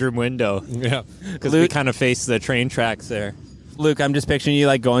our bedroom window Yeah. because we kind of face the train tracks there. Luke, I'm just picturing you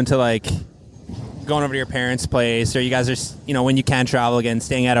like going over to your parents' place, or you guys are, you know, when you can't travel again,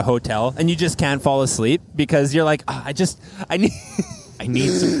 staying at a hotel, and you just can't fall asleep because you're like, I need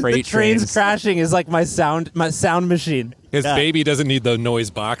some freight the trains crashing is like my sound machine. His baby doesn't need the noise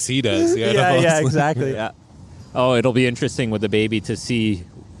box. He does. Yeah, exactly. Yeah. Oh, it'll be interesting with the baby to see.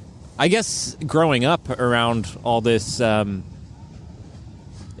 I guess growing up around all this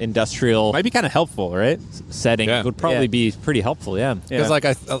industrial Might be kind of helpful, right? setting would probably be pretty helpful. Yeah. Because like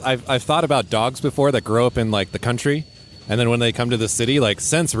I've thought about dogs before that grow up in like the country, and then when they come to the city, like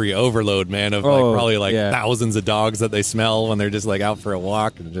sensory overload, man, of like probably like thousands of dogs that they smell when they're just like out for a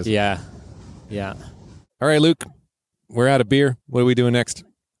walk and just Yeah. All right, Luke, we're out of beer. What are we doing next?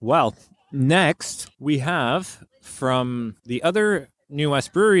 Well, next we have from the other New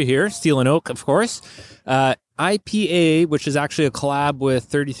West brewery here, Steel and Oak, of course, IPA, which is actually a collab with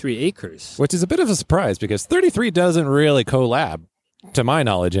 33 Acres. Which is a bit of a surprise because 33 doesn't really collab, to my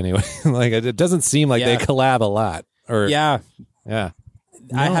knowledge anyway. Like it doesn't seem like they collab a lot. Or Yeah. yeah.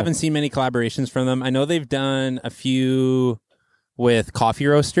 I haven't seen many collaborations from them. I know they've done a few with coffee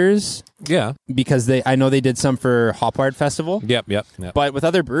roasters Yeah. because I know they did some for Hopwired Festival. Yep. But with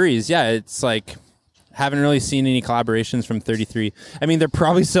other breweries, it's like haven't really seen any collaborations from 33. I mean, they're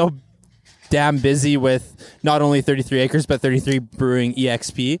probably so damn busy with not only 33 Acres but 33 Brewing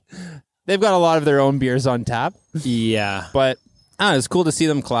EXP. They've got a lot of their own beers on tap. Yeah. But it's cool to see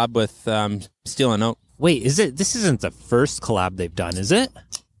them collab with Steel and Oak. Wait, this isn't the first collab they've done, is it?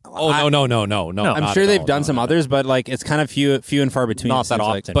 Oh, no. I'm sure they've done some others, but like it's kind of few and far between. Not that seems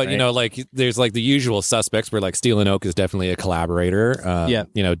often. But, you know, like there's like the usual suspects where like Steel and Oak is definitely a collaborator.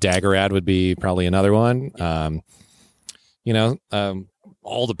 You know, Daggerad would be probably another one. You know,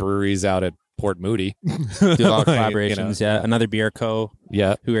 all the breweries out at Port Moody do a lot of collaborations. You know. Yeah, another beer co.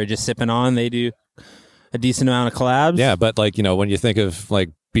 Yeah. Who are just sipping on. They do a decent amount of collabs. Yeah, but like, you know, when you think of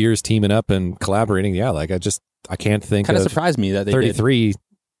like beers teaming up and collaborating, like I can't think kind of of surprised me that they 33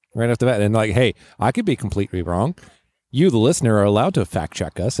 right off the bat. And like, hey, I could be completely wrong. You, the listener, are allowed to fact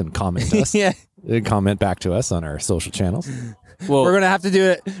check us and comment us. Yeah. And comment back to us on our social channels. Well, We're gonna have to do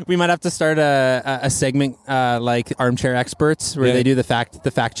it. We might have to start a segment like Armchair Experts, where they do the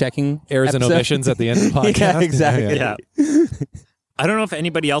fact checking Errors and omissions at the end of the podcast. Yeah, exactly. yeah. I don't know if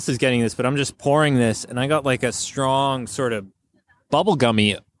anybody else is getting this, but I'm just pouring this, and I got like a strong sort of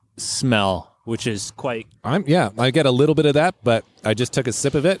bubblegummy smell, which is quite... I get a little bit of that, but I just took a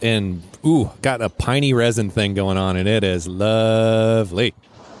sip of it and, got a piney resin thing going on, and it is lovely.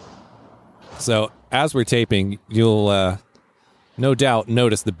 So as we're taping, you'll no doubt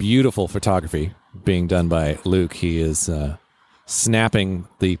notice the beautiful photography being done by Luke. He is snapping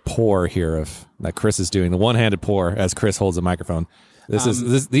the pour here that Chris is doing, the one-handed pour as Chris holds a microphone.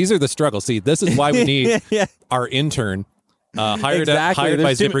 These are the struggles. See, this is why we need our intern Hired exactly.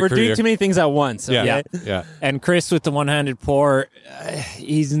 by We're doing too many things at once. Okay? Yeah, yeah. And Chris with the one-handed pour,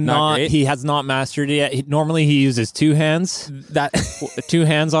 he's not great. he has not mastered it yet. Normally he uses two hands. That Two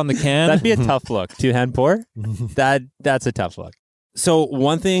hands on the can. that'd be a tough look. Two-hand pour. That's a tough look. So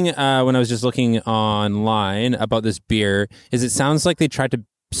one thing when I was just looking online about this beer is it sounds like they tried to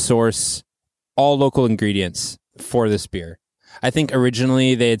source all local ingredients for this beer. I think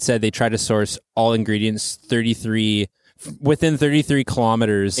originally they had said they tried to source all ingredients within 33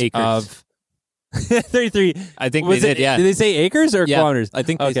 kilometers Acres. of 33. I think they did, yeah. Did they say acres or kilometers? I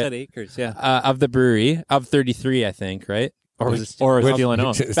think they Okay. said acres, yeah. Of the brewery, of 33, I think, right? Or stealing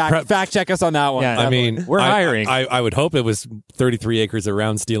off. Fact check us on that one. Yeah, I mean, we're hiring. I would hope it was 33 acres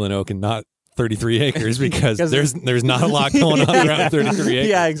around Steel and Oak and not 33 acres because there's not a lot going on around 33 acres.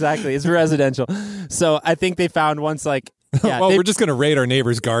 Yeah, exactly. It's residential. So I think they found once like, yeah, well, we're just going to raid our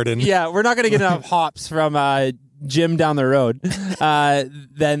neighbor's garden. yeah, we're not going to get enough hops from Jim down the road.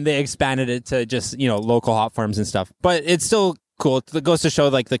 Then they expanded it to just, local hop farms and stuff. But it's still cool. It goes to show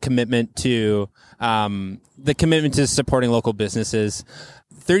like the commitment to supporting local businesses.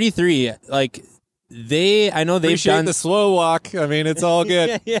 33, like I know they've Appreciate done the slow walk. I mean, it's all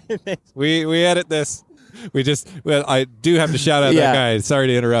good. yeah. We edit this. I do have to shout out Yeah. that guy. Sorry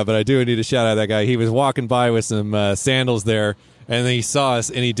to interrupt, but I do need to shout out that guy. He was walking by with some sandals there, and then he saw us,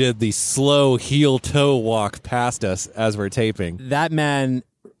 and he did the slow heel-toe walk past us as we're taping. That man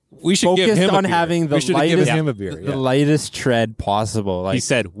We should give focused him a on beer. having the we should have given lightest, him a beer. the lightest tread possible. Like He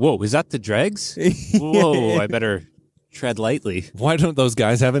said, "Whoa, is that the dregs? Whoa, I better tread lightly." Why don't those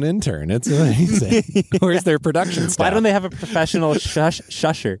guys have an intern? It's amazing. Where's their production staff? why don't they have a professional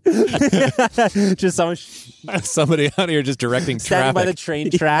shusher? Just someone Somebody out here just directing standing traffic. by the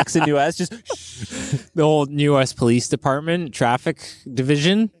train tracks in US. Just The old U.S. Police Department traffic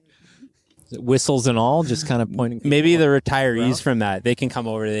division, whistles and all, just kind of pointing. maybe the people retirees around. from that, they can come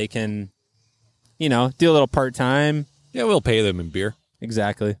over. They can, do a little part time. Yeah, we'll pay them in beer.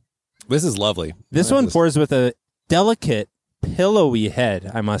 Exactly. This is lovely. This one pours with a delicate, pillowy head,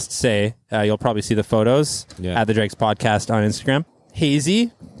 I must say. You'll probably see the photos at the Dregs Podcast on Instagram.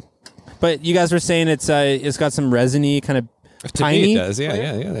 Hazy, but you guys were saying it's got some resiny kind of To piney. me, it does.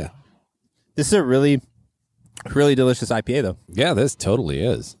 Yeah. This is a really, really delicious IPA, though. Yeah, this totally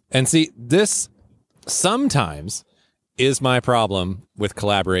is. And see, this sometimes is my problem with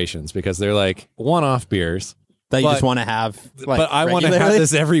collaborations because they're like one-off beers. That you But- just want to have. Like, but I want to have regularly.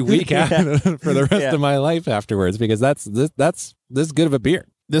 this every week for the rest Yeah. of my life afterwards because that's this good of a beer.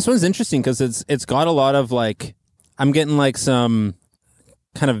 This one's interesting because it's got a lot of like, I'm getting like some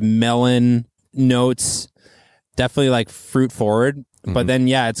kind of melon notes, definitely like fruit forward. But then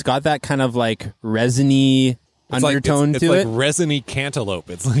it's got that kind of like resiny undertone it's to like it. resiny cantaloupe.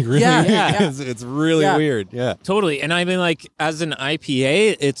 It's like really, Yeah. it's really Yeah. weird. Yeah. Totally, and I mean, like as an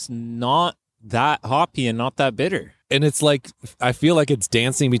IPA, it's not that hoppy and not that bitter. And it's like I feel like it's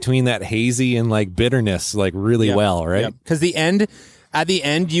dancing between that hazy and like bitterness like really well, right? Because at the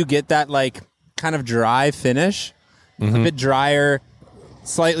end, you get that like kind of dry finish, a bit drier,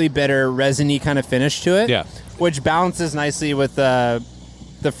 slightly bitter, resiny kind of finish to it. Yeah. Which balances nicely with the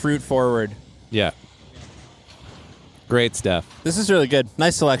fruit forward. Yeah. Great stuff. This is really good.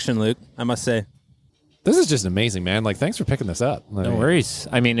 Nice selection, Luke, I must say. This is just amazing, man. Like, thanks for picking this up. No worries.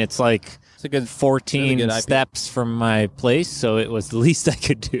 I mean, it's like It's a good 14 really good IPA. steps from my place, so it was the least I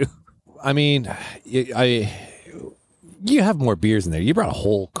could do. I mean, you have more beers in there. You brought a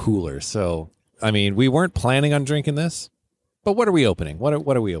whole cooler, so I mean, we weren't planning on drinking this. But what are we opening? What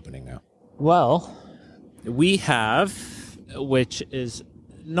are we opening now? Well, we have, which is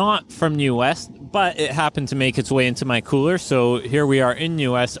not from US, but it happened to make its way into my cooler. So here we are in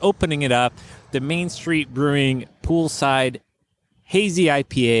US, opening it up. The Main Street Brewing Poolside Hazy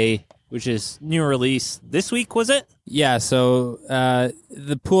IPA, which is new release this week, was it? Yeah, so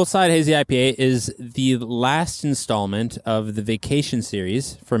the Poolside Hazy IPA is the last installment of the Vacation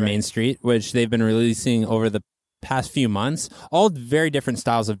series from Main Street, which they've been releasing over the past few months. All very different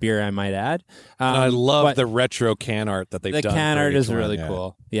styles of beer, I might add. I love but the retro can art that they've the done. can for art each is one, really yeah.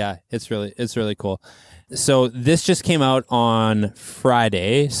 cool. Yeah, it's really cool. So this just came out on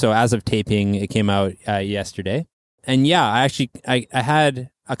Friday. So as of taping, it came out yesterday. And yeah, I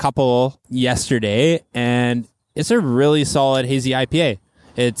had a couple yesterday, and it's a really solid hazy IPA.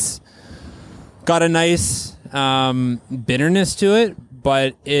 It's got a nice bitterness to it,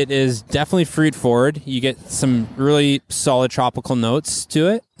 but it is definitely fruit forward. You get some really solid tropical notes to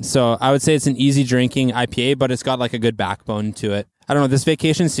it. So I would say it's an easy drinking IPA, but it's got like a good backbone to it. I don't know. This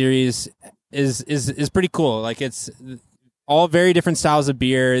Vacation series is pretty cool. Like it's all very different styles of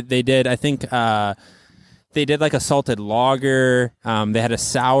beer. They did, I think, They did like a salted lager. They had a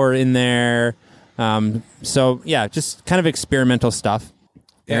sour in there. So yeah, just kind of experimental stuff.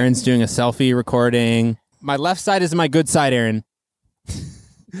 Yeah. Aaron's doing a selfie recording. My left side is my good side, Aaron.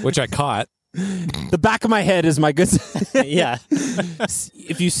 Which I caught. The back of my head is my good side. Yeah.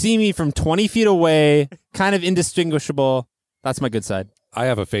 If you see me from 20 feet away, kind of indistinguishable, that's my good side. I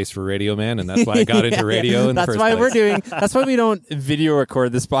have a face for radio, man, and that's why I got into radio in the That's first why place. that's why we don't video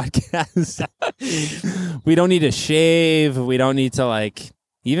record this podcast. We don't need to shave. We don't need to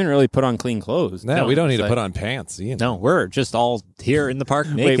even really put on clean clothes. No, we don't need It's to put on pants. Ian. No, we're just all here in the park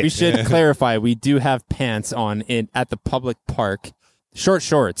naked. Wait, we should clarify. We do have pants on at the public park. Short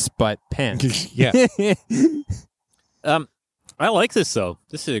shorts, but pants. Yeah. I like this though.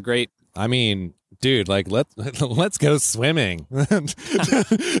 This is a great. I mean, dude, let's go swimming. To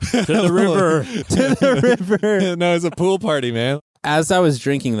the river. To the river. No, it's a pool party, man. As I was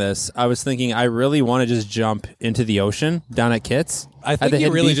drinking this, I was thinking I really want to just jump into the ocean down at Kitts. I think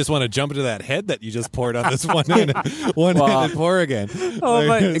you really just want to jump into that head that you just poured on this one-handed pour again. Oh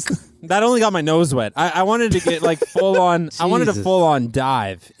my! That only got my nose wet. I wanted to get full on. I wanted to full on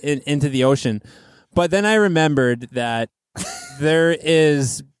dive into the ocean, but then I remembered that there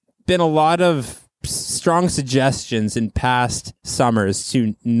is been a lot of strong suggestions in past summers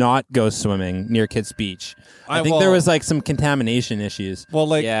to not go swimming near Kitts Beach. I think there was some contamination issues. Well,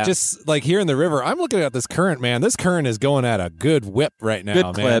 just here in the river, I'm looking at this current, man. This current is going at a good whip right now,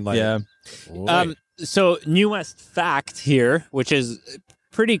 Good clip, man. yeah. So newest fact here, which is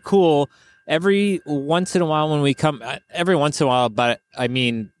pretty cool. Every once in a while when we come, every once in a while, but I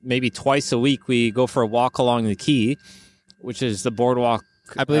mean maybe twice a week, we go for a walk along the quay, which is the boardwalk.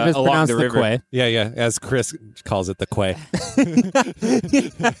 I believe it's along pronounced the the river. quay. Yeah. As Chris calls it, the quay.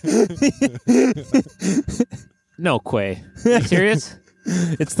 No, quay. Are you serious?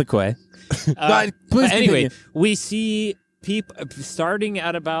 It's the quay. But Please anyway, continue. we see people starting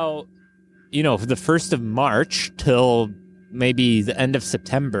at about, the 1st of March till maybe the end of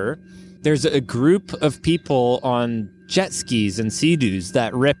September. There's a group of people on jet skis and sea-doos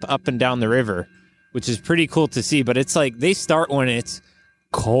that rip up and down the river, which is pretty cool to see. But it's they start when it's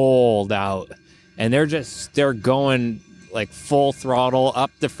cold out, and they're going full throttle up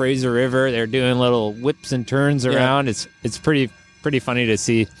the Fraser River. They're doing little whips and turns around. It's pretty funny to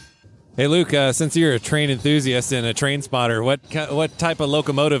see. Hey, Luke, since you're a train enthusiast and a train spotter, what type of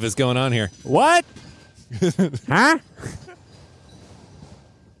locomotive is going on here? What? Huh?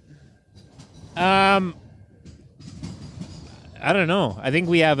 I don't know. I think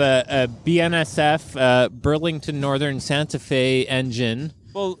we have a BNSF Burlington Northern Santa Fe engine.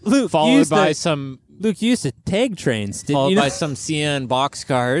 Well, Luke, followed by some Luke, you used to tag trains, didn't followed you? by some CN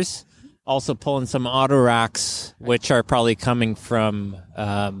boxcars. Also pulling some auto racks, which are probably coming from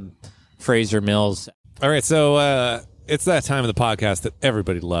Fraser Mills. All right, so it's that time of the podcast that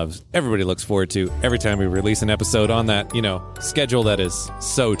everybody loves, everybody looks forward to every time we release an episode on that, schedule that is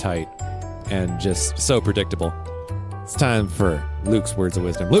so tight and just so predictable. It's time for Luke's Words of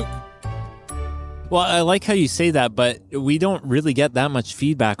Wisdom. Luke. Well, I like how you say that, but we don't really get that much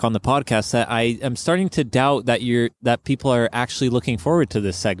feedback on the podcast that I am starting to doubt that people are actually looking forward to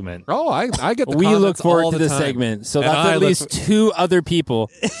this segment. Oh, I get the We look comments forward all to the this time. segment. So And that's I at look least two other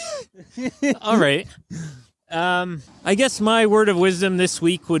people. All right. I guess my word of wisdom this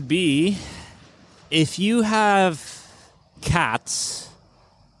week would be, if you have cats...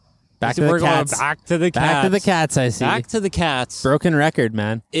 Back to the we're cats. Going back to the cats. Back to the cats, I see. Back to the cats. Broken record,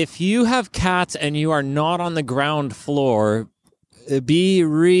 man. If you have cats and you are not on the ground floor, be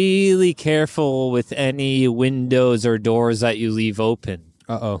really careful with any windows or doors that you leave open.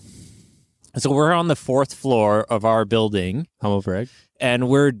 Uh-oh. So we're on the 4th floor of our building. Humble brag. And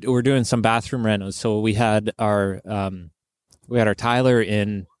we're doing some bathroom renos. So we had our Tyler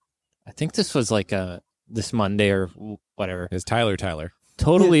in, I think this was this Monday or whatever. Is Tyler.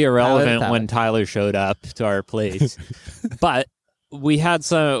 Totally irrelevant Tyler. when Tyler showed up to our place. But we had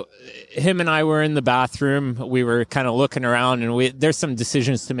him and I were in the bathroom. We were kind of looking around, and there's some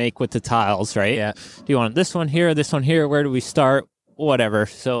decisions to make with the tiles, right? Yeah. Do you want this one here, this one here? Where do we start? Whatever.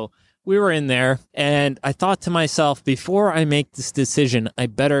 So we were in there, and I thought to myself, before I make this decision, I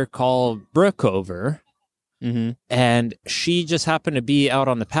better call Brooke over. Mm-hmm. And she just happened to be out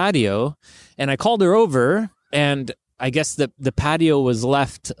on the patio, and I called her over, and I guess the patio was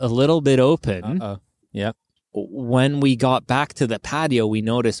left a little bit open. Uh-oh. Yep. When we got back to the patio, we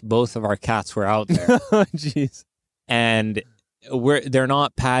noticed both of our cats were out there. Oh, jeez. And they're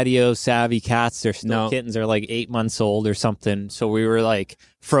not patio savvy cats. They're still kittens. They're 8 months old or something. So we were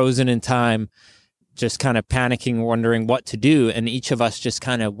frozen in time, just kind of panicking, wondering what to do. And each of us just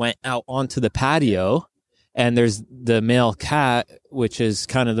kind of went out onto the patio And there's the male cat, which is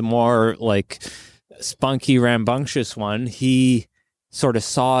kind of the more like spunky, rambunctious one. He sort of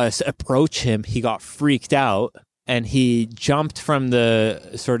saw us approach him. He got freaked out and he jumped from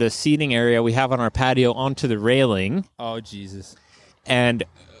the sort of seating area we have on our patio onto the railing. Oh, Jesus. And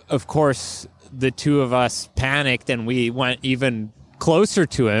of course, the two of us panicked and we went even closer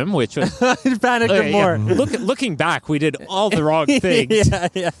to him, which was panicked him more. Looking back, we did all the wrong things.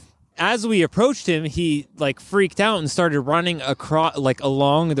 Yeah. As we approached him, he like freaked out and started running across, like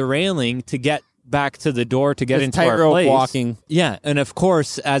along the railing to get back to the door to get into our tightrope place. walking. Yeah, and of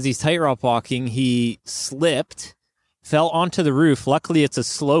course, as he's tightrope walking, he slipped, fell onto the roof. Luckily, it's a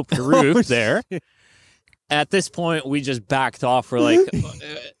sloped roof there. At this point, we just backed off. We're like,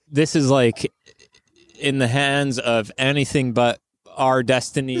 this is like in the hands of anything but our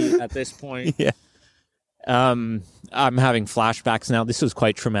destiny at this point. Yeah. I'm having flashbacks now. This was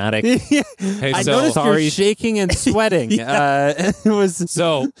quite traumatic. Hey, I so, noticed you're shaking and sweating. It was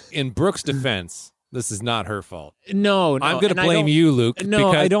so in Brooke's defense, this is not her fault. No, I'm going to blame you, Luke. No,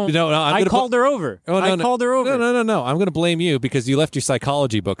 because, I don't. No, I called her over. Oh, no, I no. called her over. No. I'm going to blame you because you left your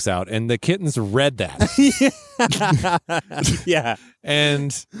psychology books out, and the kittens read that. yeah.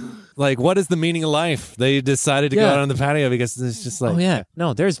 And like, what is the meaning of life? They decided to go out on the patio because it's just like, Oh yeah,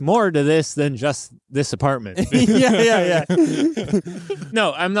 no. There's more to this than just this apartment. yeah.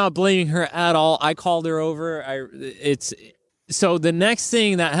 No, I'm not blaming her at all. I called her over. So the next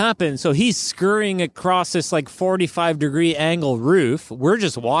thing that happened, so he's scurrying across this like 45-degree angle roof. We're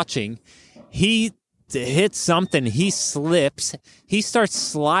just watching. He hits something. He slips. He starts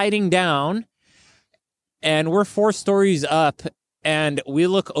sliding down, and we're 4 stories up. And we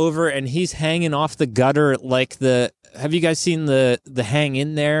look over, and he's hanging off the gutter like the. Have you guys seen the Hang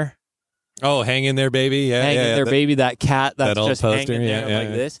in There? oh, hang in there, baby. Yeah, Hang in there, baby. That cat that's that old just poster, hanging there like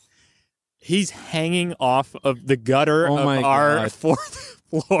this. He's hanging off of the gutter Oh of my our God. 4th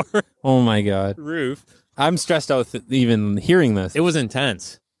floor Oh, my God. roof. I'm stressed out with even hearing this. It was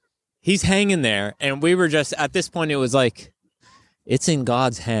intense. He's hanging there, and we were just at this point. It was like, it's in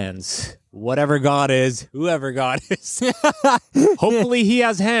God's hands. Whatever God is, whoever God is. Hopefully he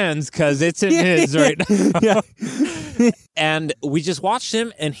has hands because it's in his right now. And we just watched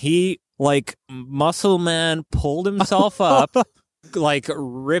him, and he, like, muscle man, pulled himself up, like,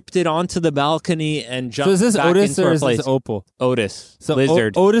 ripped it onto the balcony and jumped So is this back Otis into or our is place. this Opal? Otis. So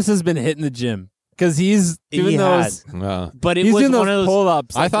Lizard. Otis has been hitting the gym because he's doing He those. But it He's was doing one those of those.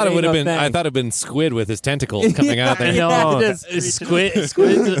 pull-ups. I thought it would have been. I I thought it'd been squid with his tentacles coming out there. No, Just squid.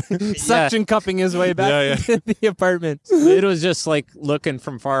 suction cupping his way back to the apartment. It was just like looking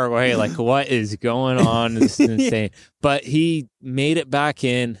from far away, like, what is going on? This is insane. But he made it back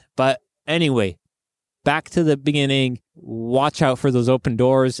in. But anyway, back to the beginning. Watch out for those open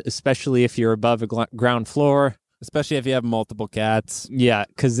doors, especially if you're above a ground floor. Especially if you have multiple cats. Yeah,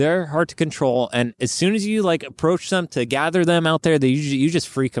 because they're hard to control. And as soon as you like approach them to gather them out there, you just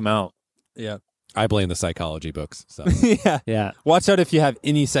freak them out. Yeah. I blame the psychology books. So. Yeah. Yeah. Watch out if you have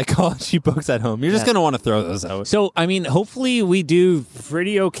any psychology books at home. You're just going to want to throw those out. So, I mean, hopefully we do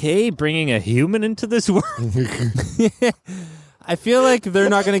pretty okay bringing a human into this world. I feel like they're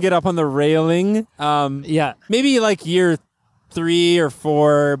not going to get up on the railing. Yeah. Maybe like year 3 or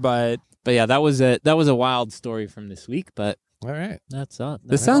 4, but yeah, that was a wild story from this week, but All right. that's all.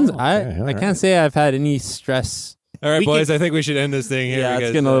 this sounds, all I right. can't say I've had any stress. All right, We boys. I think we should end this thing here. Yeah, it's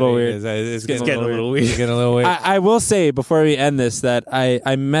because, getting a little weird. It's getting a little weird. It's getting a little weird. I will say before we end this that I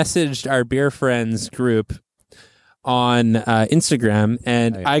messaged our beer friends group on Instagram,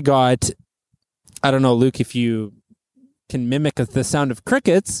 and I got, I don't know, Luke, if you can mimic the sound of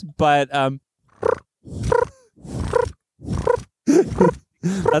crickets, but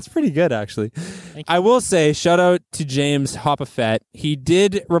that's pretty good, actually. I will say, shout out to James Hopafet. He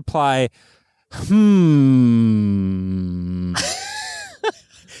did reply, Thank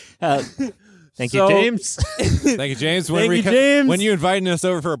you, So- James. Thank you, James. Thank you, James. When you invited us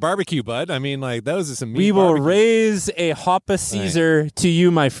over for a barbecue, bud, I mean, like, those are some meat We will barbecue. raise a Hoppa Caesar to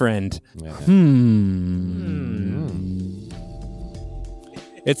you, my friend. Yeah. Hmm.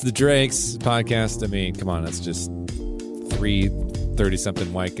 It's the Drakes podcast. I mean, come on, it's just 3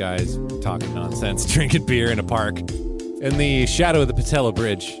 30-something white guys talking nonsense, drinking beer in a park in the shadow of the Patello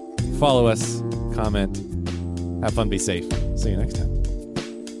Bridge. Follow us, comment, have fun, be safe. See you next time.